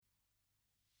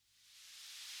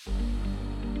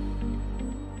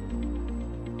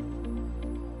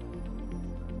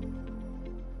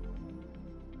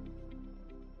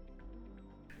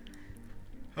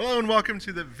Hello and welcome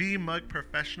to the VMUG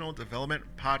Professional Development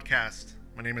Podcast.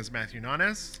 My name is Matthew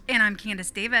Nanes. And I'm Candace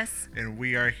Davis. And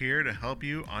we are here to help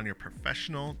you on your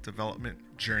professional development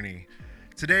journey.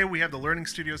 Today we have the Learning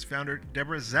Studios founder,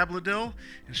 Deborah Zabladil,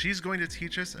 and she's going to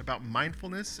teach us about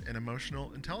mindfulness and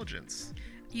emotional intelligence.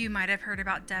 You might have heard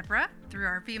about Deborah through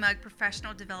our VMUG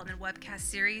Professional Development webcast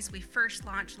series we first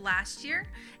launched last year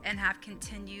and have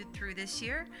continued through this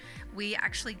year. We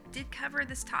actually did cover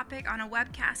this topic on a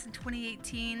webcast in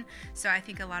 2018, so I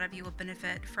think a lot of you will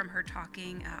benefit from her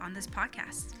talking on this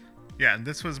podcast. Yeah, and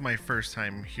this was my first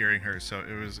time hearing her, so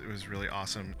it was really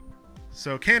awesome.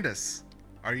 So Candace,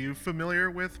 are you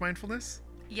familiar with mindfulness?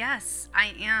 Yes,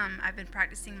 I am. I've been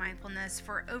practicing mindfulness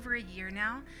for over a year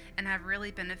now and have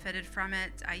really benefited from it.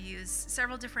 I use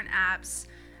several different apps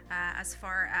as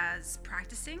far as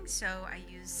practicing. So I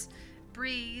use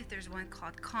Breathe. There's one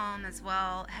called Calm as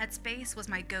well. Headspace was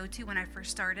my go-to when I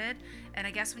first started. And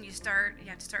I guess when you start, you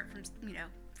have to start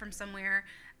from somewhere,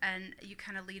 and you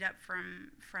kind of lead up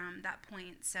from that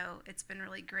point. So it's been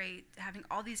really great having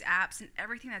all these apps and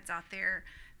everything that's out there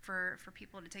for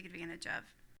people to take advantage of.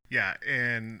 Yeah,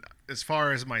 and as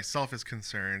far as myself is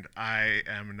concerned, I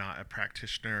am not a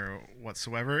practitioner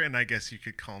whatsoever, and I guess you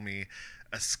could call me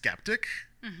a skeptic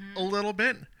a little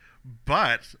bit.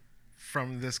 But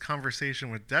from this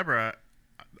conversation with Deborah,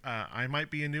 I might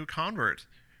be a new convert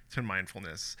to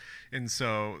mindfulness. And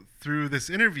so through this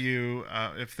interview,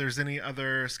 if there's any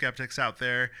other skeptics out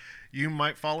there, you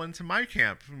might fall into my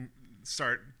camp and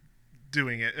start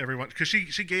doing it, everyone, because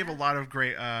she gave a lot of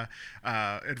great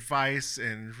advice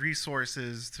and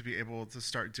resources to be able to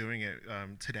start doing it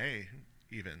today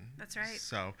even. That's right.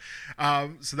 So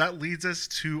so that leads us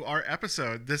to our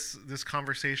episode. This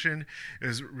conversation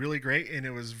is really great, and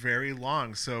it was very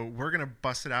long, so we're gonna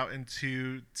bust it out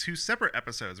into two separate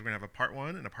episodes. We're gonna have a part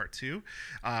 1 and a part 2,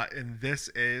 and this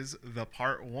is the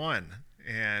part 1.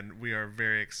 And we are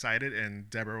very excited, and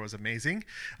Deborah was amazing.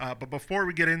 But before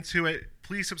we get into it,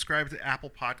 please subscribe to Apple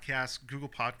Podcasts, Google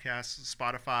Podcasts,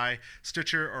 Spotify,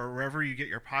 Stitcher, or wherever you get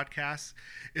your podcasts.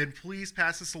 And please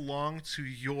pass this along to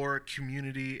your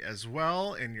community as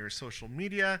well and your social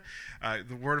media.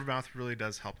 The word of mouth really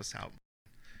does help us out.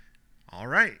 All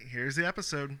right, here's the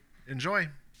episode. Enjoy.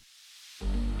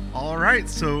 All right,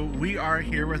 so we are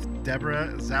here with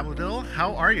Deborah Zabladil.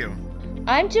 How are you?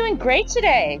 I'm doing great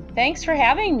today. Thanks for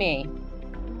having me.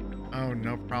 Oh,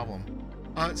 no problem.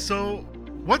 So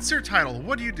what's your title?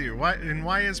 What do you do?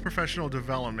 Why is professional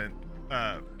development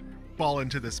fall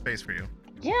into this space for you?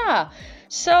 Yeah.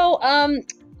 So I'm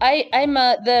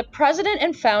the president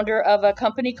and founder of a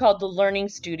company called the Learning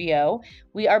Studio.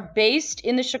 We are based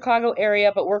in the Chicago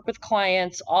area, but work with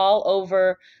clients all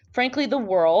over, frankly, the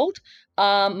world,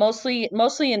 mostly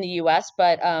in the U.S.,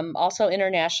 but also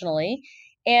internationally.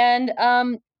 And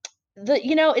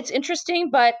it's interesting,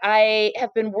 but I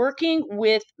have been working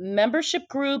with membership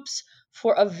groups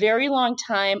for a very long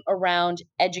time around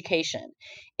education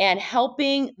and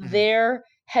helping their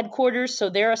headquarters, so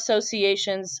their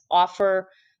associations, offer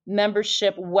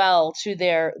membership well to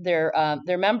their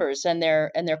members and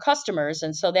their customers.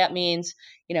 And so that means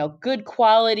good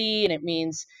quality, and it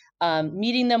means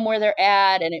meeting them where they're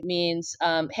at, and it means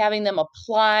having them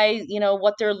apply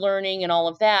what they're learning and all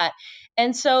of that.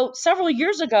 And so several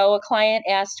years ago, a client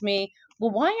asked me,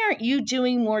 well, why aren't you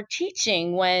doing more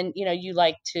teaching when you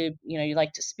like to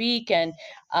speak, and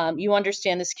you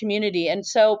understand this community? And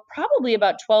so probably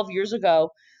about 12 years ago,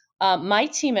 my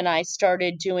team and I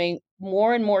started doing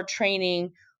more and more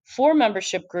training for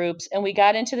membership groups, and we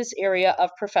got into this area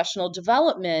of professional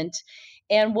development.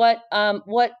 And what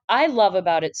I love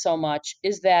about it so much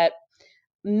is that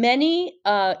in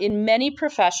many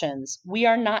professions, we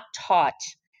are not taught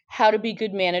how to be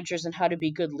good managers and how to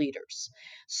be good leaders.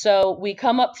 So we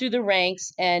come up through the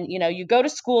ranks, and you go to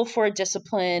school for a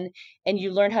discipline and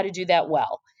you learn how to do that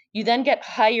well. You then get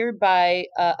hired by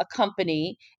a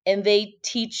company, and they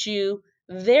teach you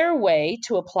their way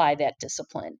to apply that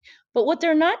discipline. But what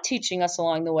they're not teaching us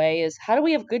along the way is, how do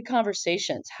we have good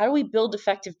conversations? How do we build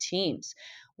effective teams?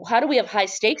 How do we have high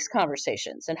stakes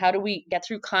conversations? And how do we get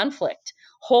through conflict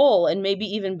whole and maybe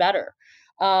even better?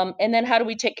 And then how do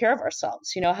we take care of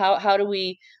ourselves? How do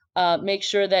we make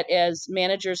sure that as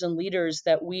managers and leaders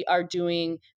that we are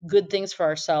doing good things for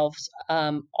ourselves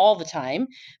all the time?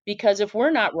 Because if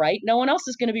we're not right, no one else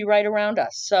is going to be right around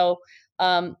us. So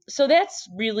that's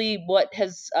really what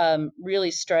has really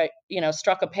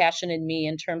struck a passion in me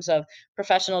in terms of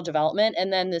professional development,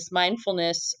 and then this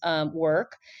mindfulness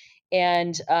work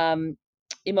and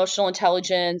emotional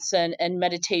intelligence and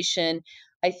meditation,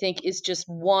 I think, is just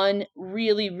one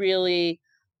really, really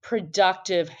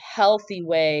productive, healthy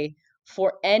way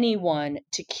for anyone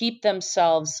to keep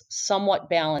themselves somewhat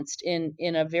balanced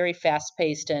in a very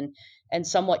fast-paced and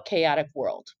somewhat chaotic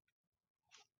world.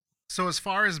 So, as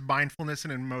far as mindfulness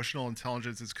and emotional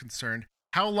intelligence is concerned,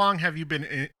 how long have you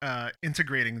been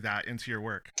integrating that into your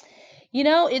work?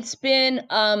 It's been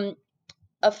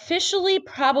officially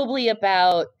probably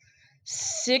about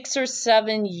 6 or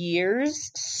 7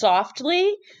 years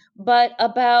softly, but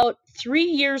about 3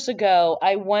 years ago,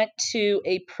 I went to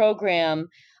a program.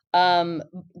 Um,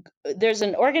 there's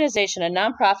an organization, a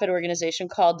nonprofit organization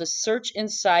called the Search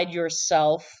Inside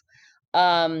Yourself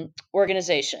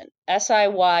organization,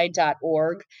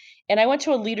 SIY.org. And I went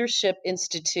to a leadership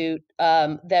institute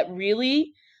that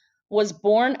really was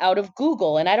born out of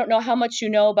Google. And I don't know how much you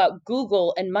know about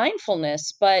Google and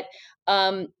mindfulness, but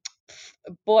um,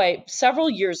 boy, several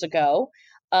years ago,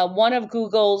 one of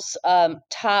Google's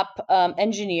top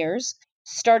engineers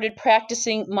started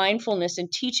practicing mindfulness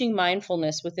and teaching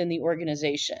mindfulness within the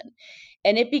organization.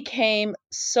 And it became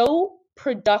so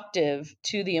productive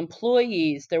to the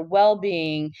employees, their well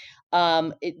being,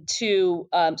 to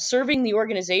serving the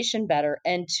organization better,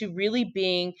 and to really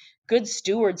being good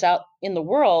stewards out in the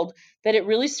world that it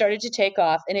really started to take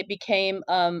off. And it became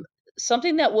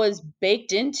something that was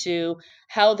baked into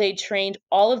how they trained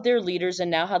all of their leaders and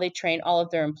now how they train all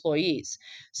of their employees.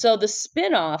 So the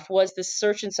spinoff was the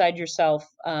Search Inside Yourself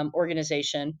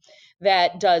organization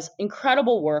that does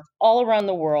incredible work all around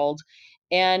the world.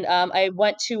 And I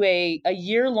went to a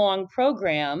year-long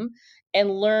program and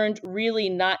learned really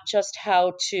not just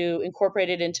how to incorporate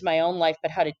it into my own life,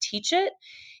 but how to teach it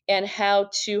and how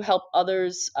to help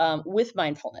others with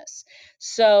mindfulness.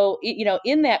 So,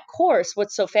 in that course,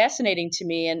 what's so fascinating to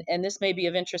me, and this may be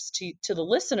of interest to the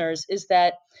listeners, is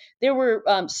that there were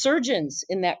surgeons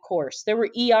in that course. There were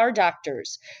ER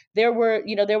doctors. There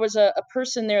was a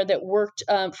person there that worked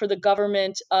for the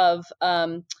government of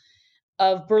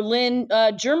Berlin,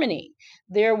 Germany.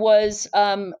 There was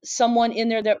someone in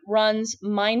there that runs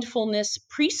mindfulness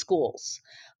preschools.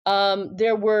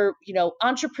 There were,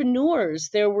 entrepreneurs.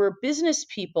 There were business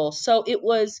people. So it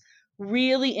was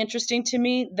really interesting to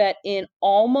me that in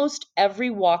almost every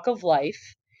walk of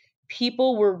life,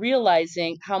 people were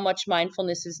realizing how much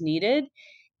mindfulness is needed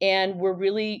and were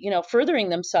really, furthering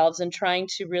themselves and trying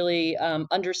to really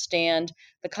understand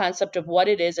the concept of what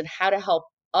it is and how to help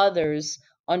others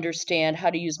understand how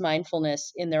to use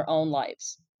mindfulness in their own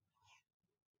lives.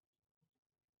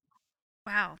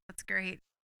 Wow, that's great.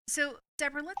 So,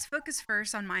 Deborah, let's focus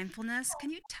first on mindfulness.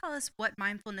 Can you tell us what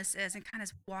mindfulness is and kind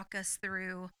of walk us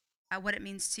through what it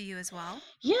means to you as well?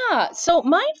 Yeah, so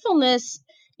mindfulness,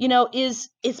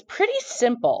 is pretty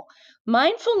simple.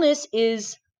 Mindfulness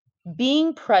is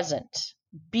being present,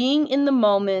 being in the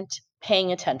moment,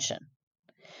 paying attention.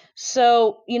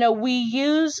 So, we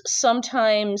use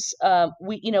sometimes,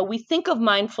 we think of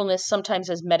mindfulness sometimes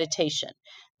as meditation.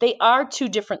 They are two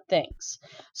different things.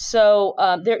 So,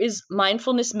 there is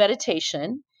mindfulness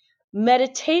meditation.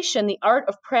 Meditation, the art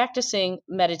of practicing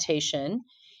meditation,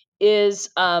 is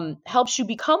helps you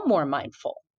become more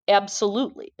mindful.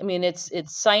 Absolutely. I mean, it's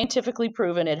scientifically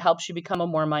proven. It helps you become a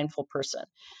more mindful person,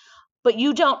 but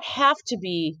you don't have to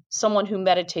be someone who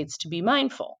meditates to be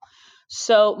mindful.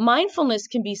 So mindfulness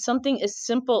can be something as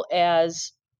simple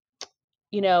as,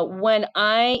 when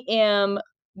I am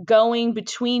going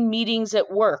between meetings at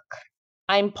work,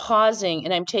 I'm pausing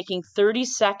and I'm taking 30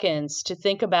 seconds to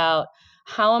think about,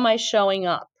 how am I showing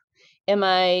up? Am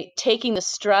I taking the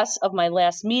stress of my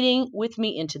last meeting with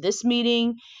me into this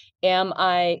meeting? Am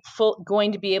I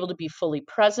going to be able to be fully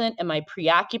present? Am I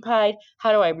preoccupied?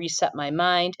 How do I reset my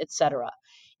mind, etc.?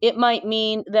 It might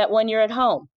mean that when you're at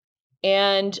home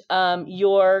and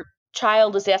your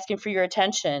child is asking for your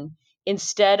attention,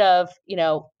 instead of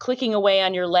clicking away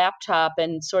on your laptop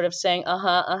and sort of saying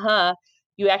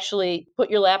you actually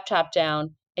put your laptop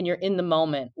down and you're in the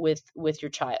moment with your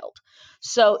child.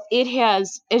 So it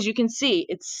has, as you can see,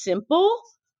 it's simple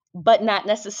but not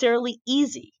necessarily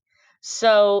easy.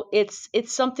 So it's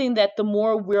something that the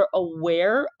more we're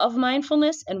aware of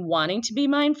mindfulness and wanting to be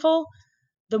mindful,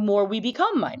 the more we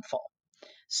become mindful.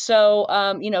 So,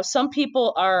 some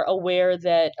people are aware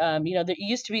that, there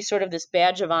used to be sort of this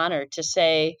badge of honor to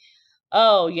say,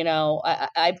 oh,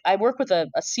 I work with a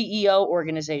CEO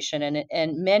organization,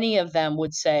 and many of them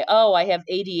would say, oh, I have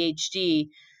ADHD,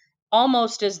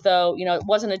 almost as though, it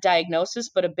wasn't a diagnosis,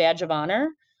 but a badge of honor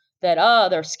that, oh,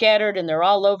 they're scattered and they're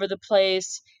all over the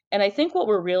place. And I think what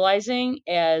we're realizing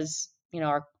as,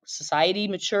 our society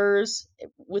matures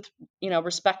with,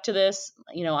 respect to this,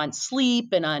 on sleep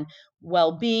and on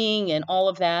well-being and all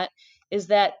of that, is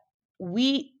that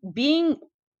we being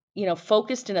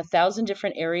focused in 1,000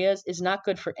 different areas is not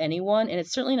good for anyone, and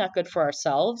it's certainly not good for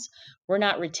ourselves. We're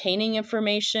not retaining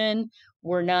information.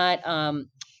 We're not,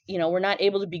 we're not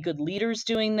able to be good leaders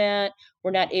doing that.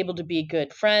 We're not able to be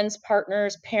good friends,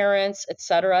 partners, parents,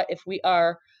 etc. if we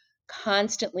are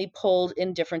constantly pulled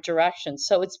in different directions.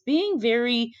 So it's being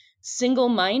very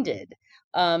single-minded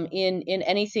in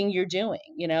anything you're doing,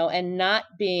 and not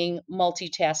being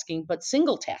multitasking, but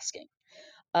single tasking.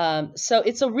 So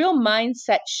it's a real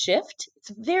mindset shift. It's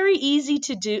very easy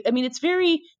to do. I mean, it's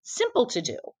very simple to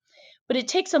do, but it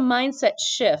takes a mindset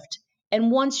shift.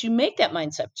 And once you make that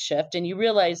mindset shift and you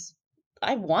realize,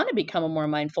 I want to become a more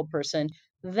mindful person,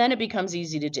 then it becomes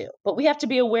easy to do. But we have to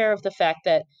be aware of the fact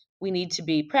that we need to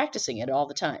be practicing it all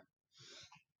the time.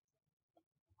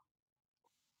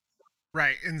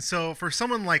 Right. And so for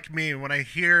someone like me, when I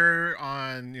hear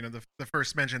on, the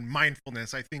first mention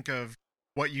mindfulness, I think of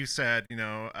what you said,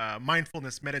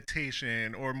 mindfulness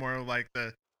meditation, or more like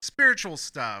the spiritual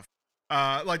stuff.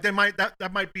 Like that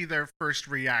might be their first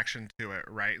reaction to it,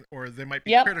 right? Or they might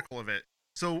be Yep. critical of it.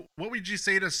 So what would you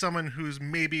say to someone who's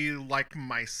maybe like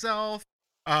myself,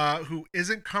 who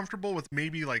isn't comfortable with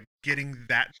maybe like getting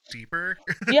that deeper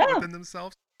Yeah. within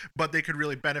themselves, but they could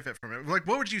really benefit from it? Like,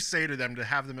 what would you say to them to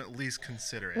have them at least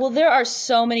consider it? Well, there are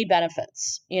so many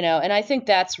benefits, and I think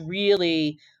that's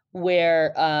really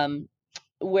where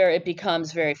it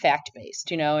becomes very fact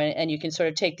based, and you can sort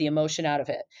of take the emotion out of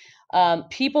it.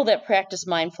 People that practice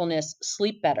mindfulness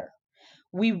sleep better.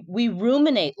 We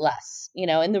ruminate less,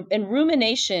 and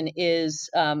rumination is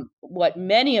what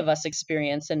many of us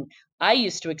experience, and I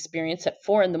used to experience at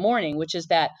 4 a.m, which is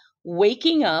that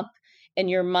waking up and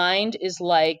your mind is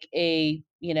like I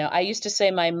used to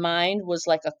say my mind was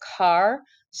like a car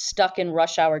stuck in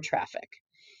rush hour traffic,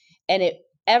 and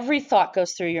every thought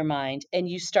goes through your mind, and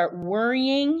you start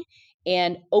worrying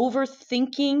and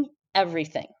overthinking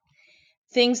everything,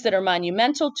 things that are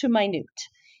monumental to minute.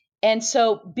 And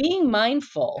so being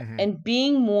mindful Mm-hmm. and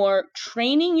being more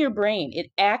training your brain,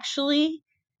 it actually,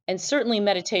 and certainly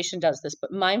meditation does this,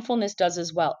 but mindfulness does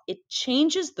as well. It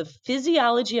changes the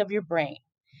physiology of your brain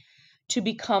to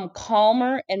become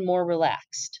calmer and more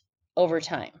relaxed over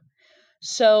time.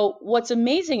 So what's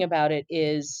amazing about it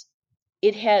is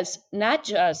it has not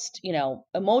just,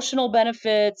 emotional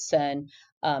benefits and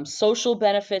social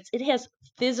benefits, it has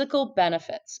physical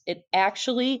benefits. It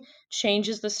actually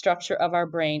changes the structure of our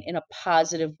brain in a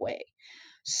positive way.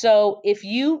 So if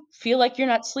you feel like you're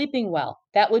not sleeping well,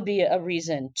 that would be a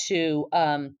reason to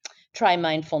try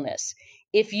mindfulness.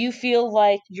 If you feel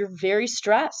like you're very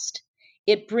stressed,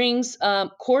 it brings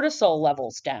cortisol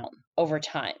levels down over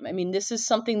time. I mean, this is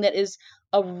something that is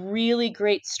a really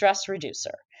great stress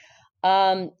reducer.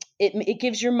 It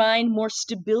gives your mind more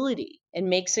stability and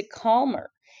makes it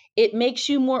calmer. It makes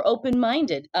you more open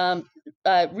minded.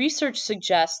 Research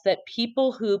suggests that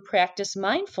people who practice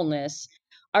mindfulness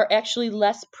are actually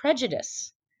less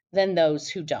prejudiced than those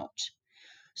who don't.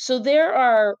 So there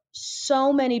are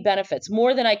so many benefits,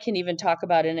 more than I can even talk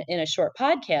about in a short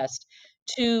podcast,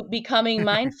 to becoming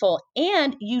mindful.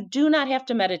 And you do not have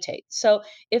to meditate. So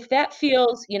if that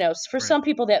feels, for Right. some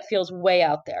people, that feels way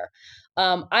out there.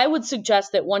 I would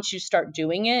suggest that once you start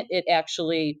doing it, it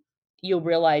actually, you'll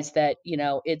realize that,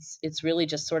 it's really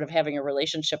just sort of having a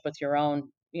relationship with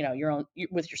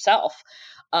with yourself.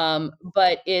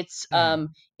 But it's, Mm-hmm.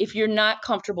 if you're not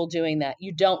comfortable doing that,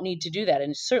 you don't need to do that. And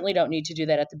you certainly don't need to do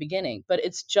that at the beginning. But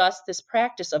it's just this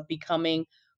practice of becoming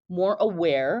more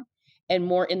aware and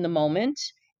more in the moment.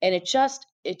 And it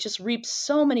just reaps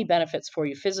so many benefits for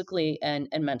you physically and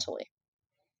mentally.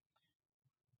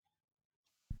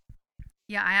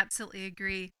 Yeah, I absolutely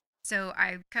agree. So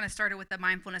I kind of started with the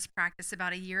mindfulness practice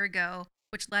about a year ago,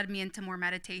 which led me into more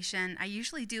meditation. I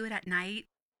usually do it at night,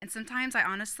 and sometimes I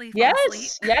honestly fall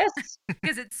asleep Yes, yes,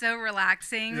 because it's so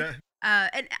relaxing. Yeah.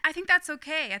 And I think that's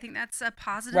okay. I think that's a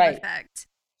positive right. effect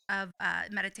of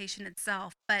meditation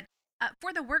itself. But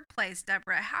for the workplace,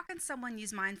 Deborah, how can someone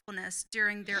use mindfulness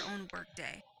during their own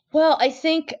workday? Well, I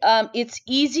think it's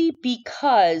easy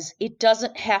because it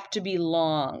doesn't have to be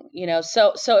long,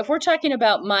 So if we're talking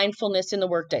about mindfulness in the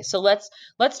workday, so let's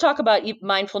talk about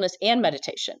mindfulness and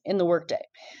meditation in the workday.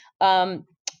 Um,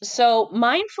 so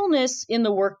mindfulness in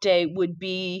the workday would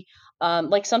be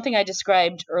like something I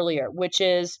described earlier, which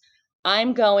is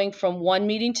I'm going from one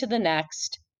meeting to the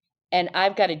next, and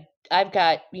I've got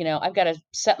to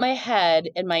set my head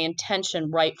and my intention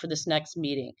right for this next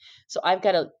meeting. So I've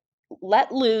got to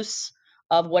let loose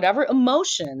of whatever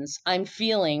emotions I'm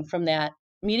feeling from that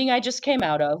meeting I just came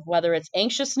out of, whether it's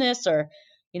anxiousness or,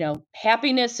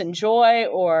 happiness and joy,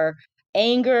 or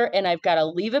anger, and I've got to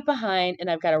leave it behind, and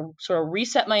I've got to sort of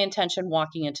reset my intention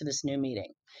walking into this new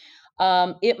meeting.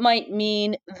 It might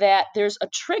mean that there's a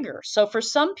trigger. So for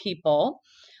some people,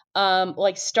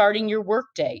 like starting your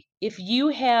workday, if you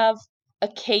have a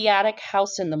chaotic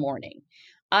house in the morning,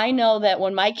 I know that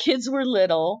when my kids were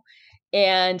little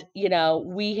and,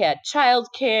 we had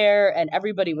childcare and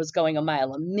everybody was going a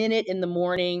mile a minute in the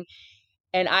morning,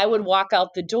 and I would walk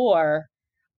out the door,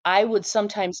 I would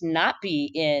sometimes not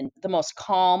be in the most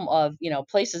calm of,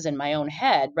 places in my own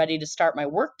head, ready to start my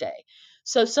workday.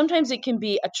 So sometimes it can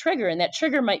be a trigger, and that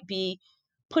trigger might be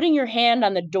putting your hand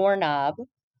on the doorknob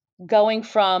going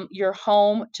from your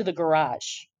home to the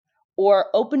garage or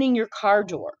opening your car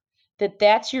door.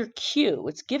 That's your cue.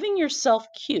 It's giving yourself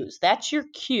cues. That's your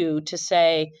cue to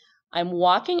say, I'm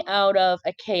walking out of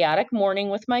a chaotic morning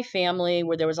with my family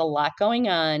where there was a lot going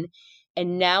on,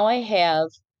 and now I have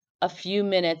a few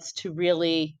minutes to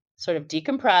really sort of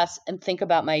decompress and think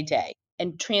about my day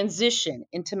and transition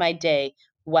into my day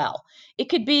well. It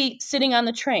could be sitting on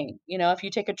the train, if you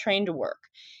take a train to work.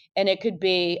 And it could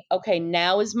be, okay,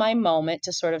 now is my moment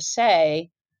to sort of say,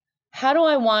 how do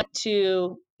I want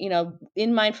to,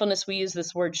 in mindfulness, we use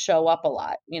this word show up a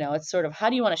lot. It's sort of, how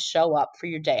do you want to show up for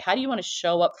your day? How do you want to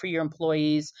show up for your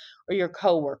employees or your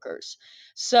coworkers?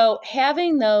 So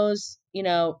having those,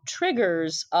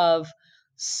 triggers of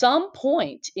some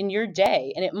point in your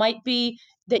day, and it might be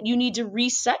that you need to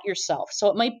reset yourself. So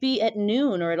it might be at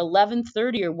noon or at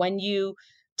 11:30 or when you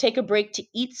take a break to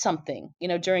eat something,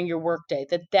 during your workday,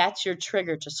 that's your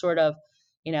trigger to sort of,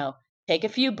 you know, take a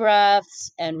few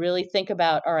breaths and really think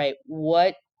about, all right,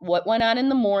 what went on in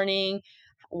the morning?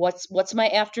 What's my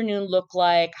afternoon look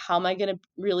like? How am I going to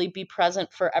really be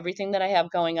present for everything that I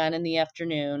have going on in the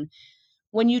afternoon?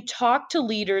 When you talk to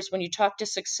leaders, when you talk to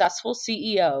successful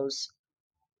CEOs,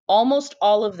 almost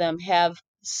all of them have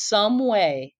some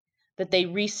way that they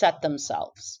reset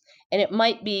themselves. And it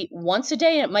might be once a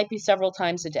day and it might be several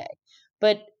times a day.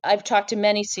 But I've talked to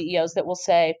many CEOs that will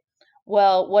say,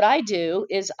 well, what I do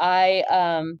is I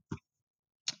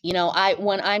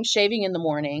when I'm shaving in the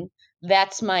morning,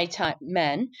 that's my time.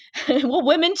 Men, well,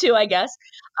 women too, I guess.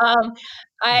 Um,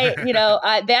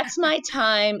 that's my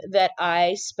time that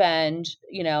I spend.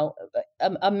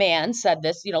 A man said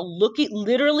this.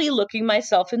 Literally looking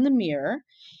myself in the mirror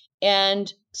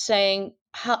and saying,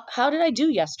 how did I do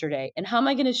yesterday, and how am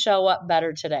I going to show up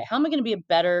better today? How am I going to be a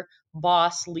better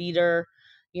boss, leader,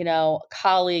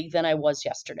 colleague than I was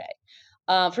yesterday?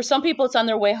 For some people, it's on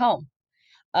their way home.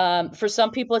 For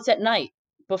some people, it's at night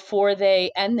before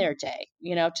they end their day,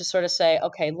 to sort of say,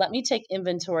 okay, let me take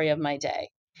inventory of my day.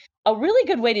 A really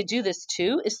good way to do this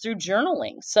too is through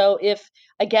journaling. So if,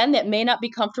 again, that may not be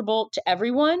comfortable to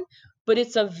everyone, but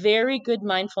it's a very good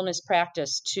mindfulness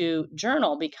practice to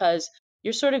journal because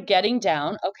you're sort of getting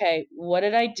down, okay, what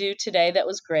did I do today that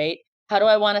was great? How do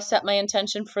I want to set my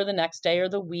intention for the next day or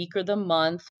the week or the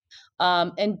month?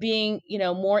 And being,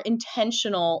 more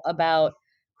intentional about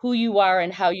who you are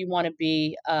and how you want to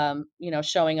be,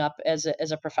 showing up as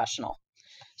a professional.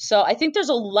 So I think there's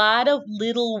a lot of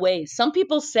little ways. Some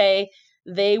people say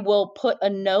they will put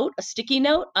a sticky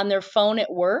note on their phone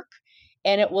at work,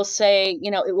 and it will say,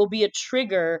 it will be a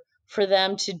trigger for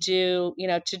them to do,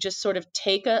 to just sort of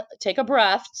take a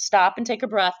breath, stop and take a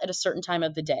breath at a certain time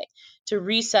of the day to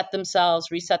reset themselves,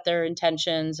 reset their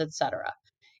intentions, etc.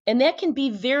 And that can be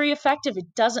very effective.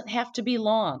 It doesn't have to be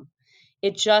long.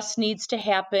 It just needs to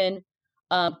happen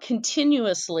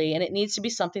continuously, and it needs to be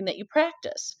something that you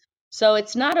practice. So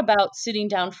it's not about sitting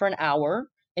down for an hour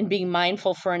and being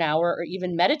mindful for an hour or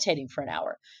even meditating for an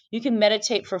hour. You can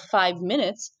meditate for 5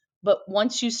 minutes, but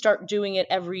once you start doing it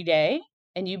every day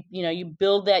and you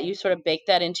build that, you sort of bake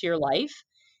that into your life,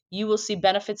 you will see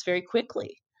benefits very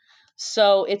quickly.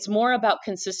 So it's more about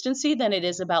consistency than it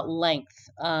is about length.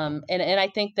 And I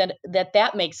think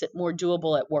that makes it more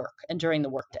doable at work and during the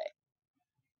workday.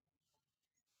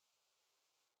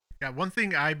 Yeah, one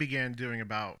thing I began doing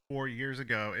about 4 years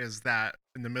ago is that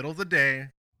in the middle of the day,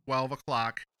 12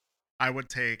 o'clock, I would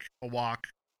take a walk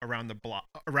around the block,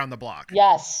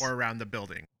 Yes. or around the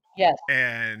building, Yes.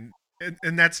 and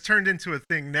that's turned into a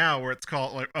thing now where it's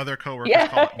called, like, other coworkers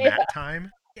call it mat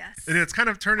time. Yes. And it's kind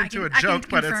of turned into a joke,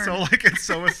 but it's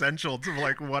so essential to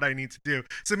like what I need to do.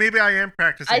 So maybe I am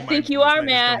practicing. I think you are,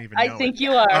 Matt. I think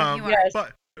you are. Yes.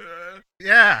 But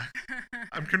yeah,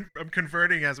 I'm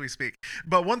converting as we speak.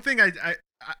 But one thing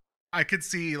I could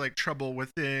see like trouble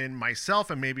within myself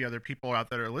and maybe other people out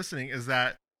there are listening is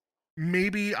that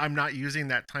maybe I'm not using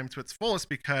that time to its fullest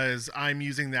because I'm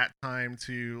using that time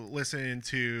to listen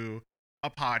to a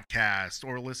podcast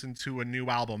or listen to a new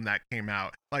album that came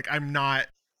out. Like I'm not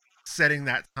setting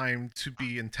that time to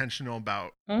be intentional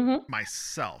about Hmm.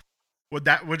 myself.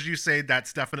 Would you say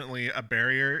that's definitely a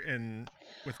barrier in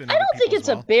within I other don't think people as it's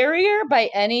a well? barrier by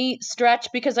any stretch,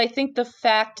 because I think the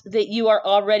fact that you are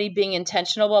already being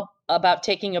intentional about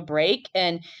taking a break,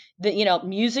 and the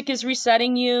music is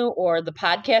resetting you, or the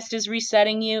podcast is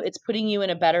resetting you, it's putting you in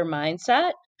a better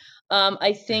mindset.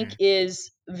 I think Hmm.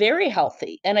 is very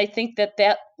healthy, and I think that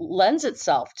that lends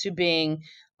itself to being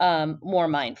more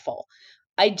mindful.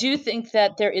 I do think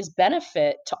that there is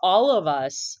benefit to all of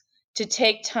us to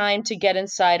take time to get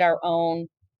inside our own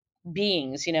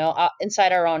beings,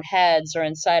 inside our own heads, or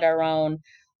inside our own,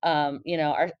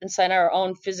 inside our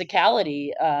own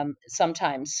physicality,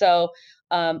 sometimes. So,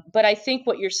 but I think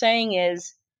what you're saying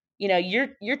is,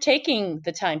 you're taking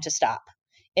the time to stop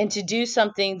and to do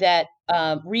something that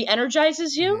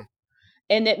re-energizes you, Hmm.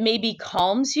 and that maybe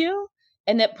calms you,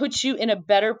 and that puts you in a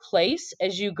better place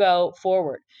as you go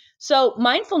forward. So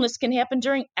mindfulness can happen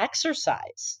during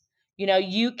exercise.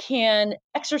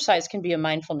 Exercise can be a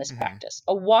mindfulness Hmm. practice.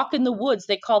 A walk in the woods,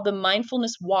 they call them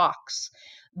mindfulness walks.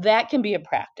 That can be a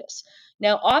practice.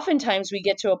 Now, oftentimes we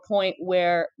get to a point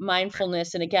where Right.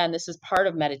 mindfulness, and again, this is part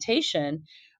of meditation,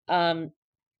 um,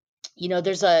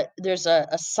 there's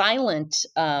a silent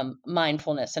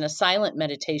mindfulness and a silent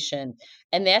meditation,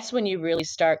 and that's when you really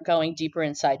start going deeper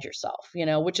inside yourself,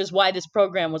 which is why this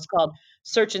program was called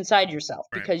Search Inside Yourself,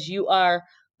 Right. because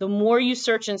the more you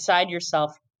search inside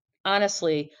yourself,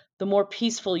 honestly, the more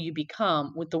peaceful you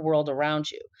become with the world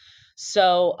around you.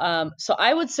 So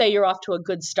I would say you're off to a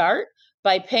good start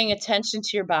by paying attention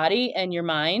to your body and your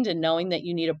mind, and knowing that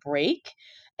you need a break,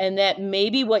 and that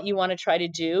maybe what you want to try to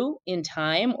do in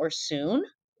time or soon,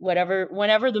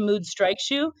 whenever the mood strikes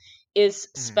you, is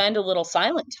Hmm. spend a little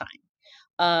silent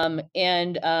time,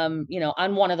 and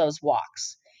on one of those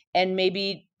walks, and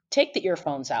maybe take the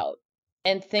earphones out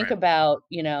and think Right. about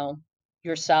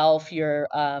yourself, your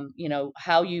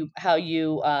how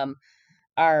you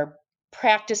are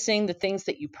practicing the things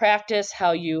that you practice,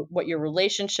 what your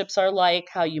relationships are like,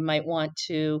 how you might want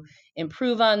to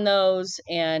improve on those,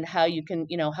 and how you can,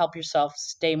 help yourself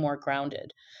stay more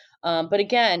grounded. But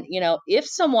again, if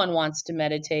someone wants to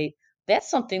meditate, that's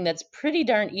something that's pretty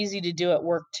darn easy to do at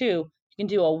work too. You can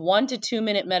do a 1 to 2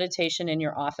 minute meditation in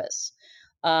your office,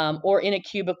 or in a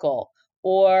cubicle,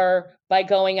 or by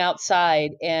going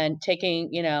outside and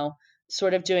taking,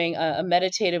 sort of doing a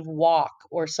meditative walk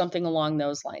or something along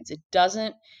those lines. It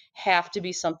doesn't have to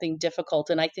be something difficult.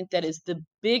 And I think that is the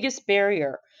biggest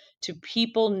barrier to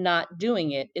people not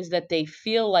doing it, is that they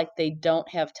feel like they don't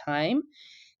have time.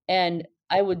 And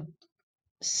I would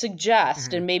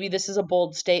suggest, Hmm. and maybe this is a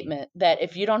bold statement, that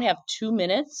if you don't have 2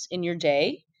 minutes in your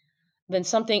day, then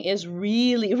something is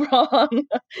really wrong,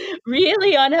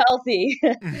 really unhealthy.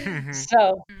 Hmm.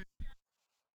 So, Mm.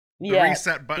 The yes,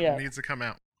 reset button yes. needs to come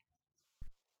out.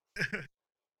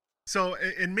 So,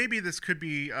 and maybe this could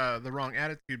be the wrong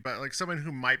attitude, but like someone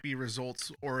who might be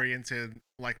results oriented,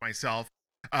 like myself,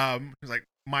 who's like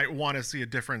might want to see a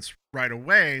difference right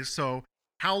away. So,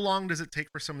 how long does it take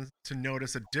for someone to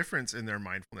notice a difference in their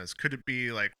mindfulness? Could it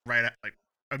be like like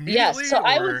Yes. immediately, So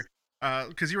I would or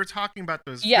because you were talking about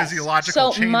those Yes.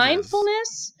 physiological So changes?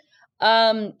 mindfulness,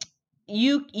 um,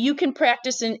 you can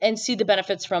practice and see the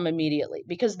benefits from immediately,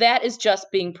 because that is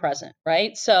just being present,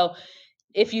 right? So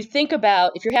if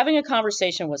you're having a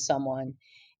conversation with someone,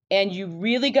 and you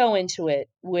really go into it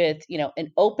with,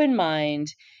 an open mind,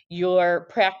 you're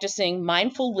practicing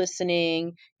mindful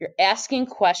listening, you're asking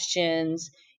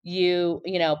questions, you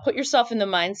put yourself in the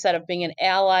mindset of being an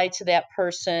ally to that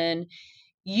person,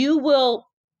 you will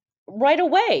right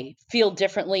away feel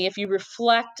differently if you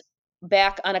reflect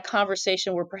back on a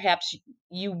conversation where perhaps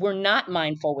you were not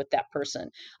mindful with that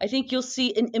person. I think you'll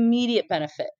see an immediate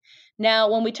benefit.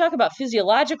 Now, when we talk about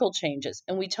physiological changes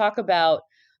and we talk about,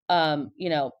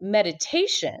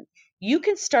 meditation, you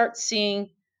can start seeing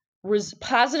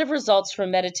positive results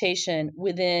from meditation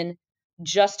within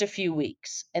just a few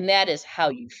weeks. And that is how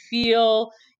you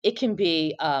feel. It can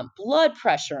be blood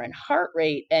pressure and heart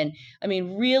rate, and I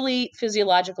mean, really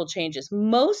physiological changes.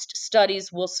 Most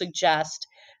studies will suggest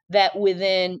that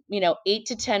within, 8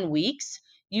 to 10 weeks,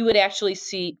 you would actually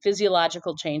see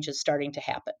physiological changes starting to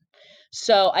happen.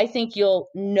 So I think you'll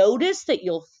notice that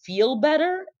you'll feel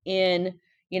better in,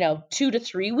 2 to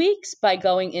 3 weeks by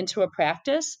going into a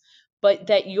practice, but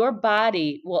that your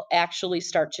body will actually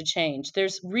start to change.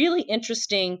 There's really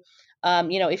interesting,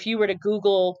 if you were to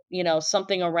Google,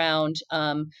 something around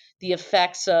the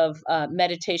effects of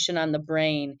meditation on the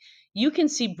brain, you can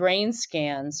see brain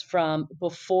scans from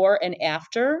before and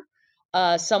after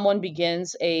someone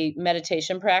begins a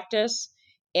meditation practice,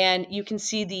 and you can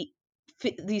see the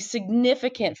these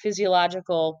significant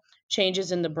physiological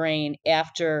changes in the brain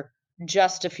after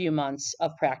just a few months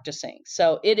of practicing.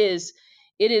 So there is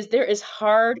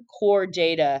hardcore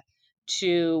data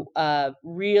to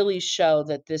really show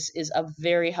that this is a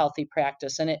very healthy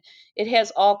practice, and it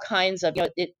has all kinds of,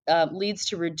 it leads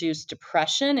to reduced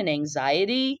depression and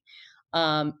anxiety.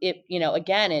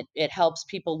 It helps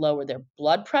people lower their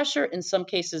blood pressure. In some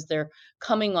cases, they're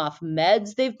coming off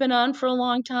meds they've been on for a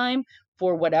long time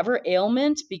for whatever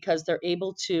ailment, because they're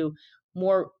able to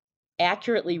more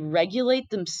accurately regulate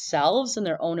themselves and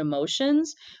their own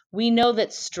emotions. We know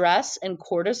that stress and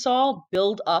cortisol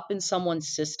build up in someone's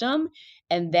system,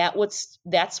 and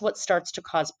that's what starts to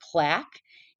cause plaque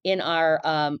in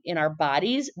our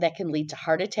bodies that can lead to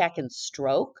heart attack and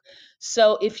stroke.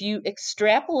 So if you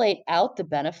extrapolate out the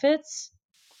benefits,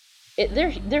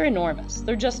 they're enormous.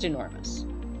 They're just enormous.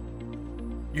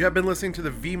 You have been listening to the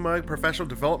VMUG Professional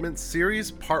Development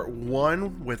Series, Part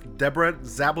 1 with Deborah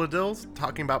Zabladils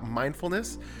talking about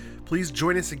mindfulness. Please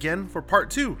join us again for Part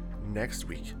 2 next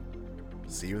week.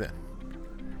 See you then.